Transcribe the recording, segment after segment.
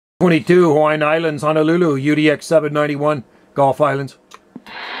22, Hawaiian Islands, Honolulu, UDX 791, Gulf Islands.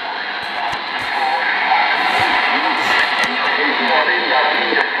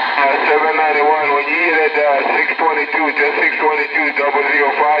 791, when you hit at 622, just 622,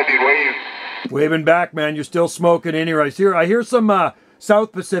 005, you wave. Waving back, man. You're still smoking in here. I hear some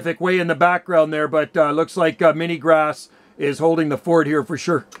South Pacific way in the background there, but looks like Mini Grass is holding the fort here for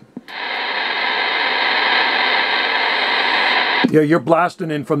sure. Yeah, you're blasting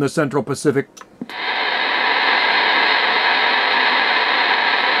in from the Central Pacific.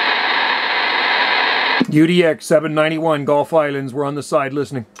 UDX 791, Gulf Islands. We're on the side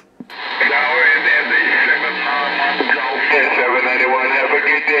listening. Yeah, 791, have a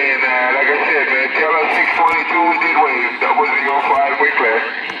good day, and like I said, man, tell us 622 we did wave, 005, we clear.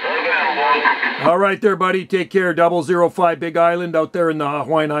 All right there, buddy, take care. 005 Big Island out there in the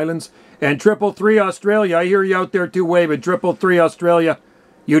Hawaiian Islands. And 333 Australia, I hear you out there too waving. 333 Australia,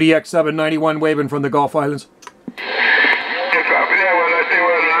 UDX 791 waving from the Gulf Islands. Yeah, copy that one. I think,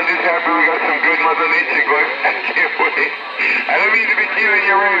 well, I'm just happy we got some good Mother Nature going. I can't wait. I don't mean to be killing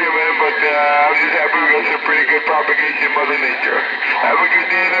your radio, man, but I'm just happy we got some pretty good propagation of Mother Nature. Have a good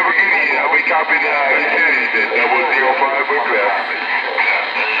day and have a good evening. I'll be copying Infinity then, 005, we're clear.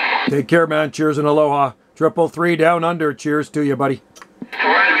 Take care, man. Cheers and aloha. 333 down under. Cheers to you, buddy.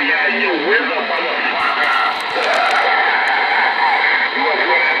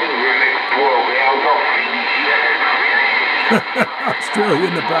 Australia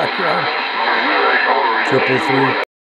in the background. 333.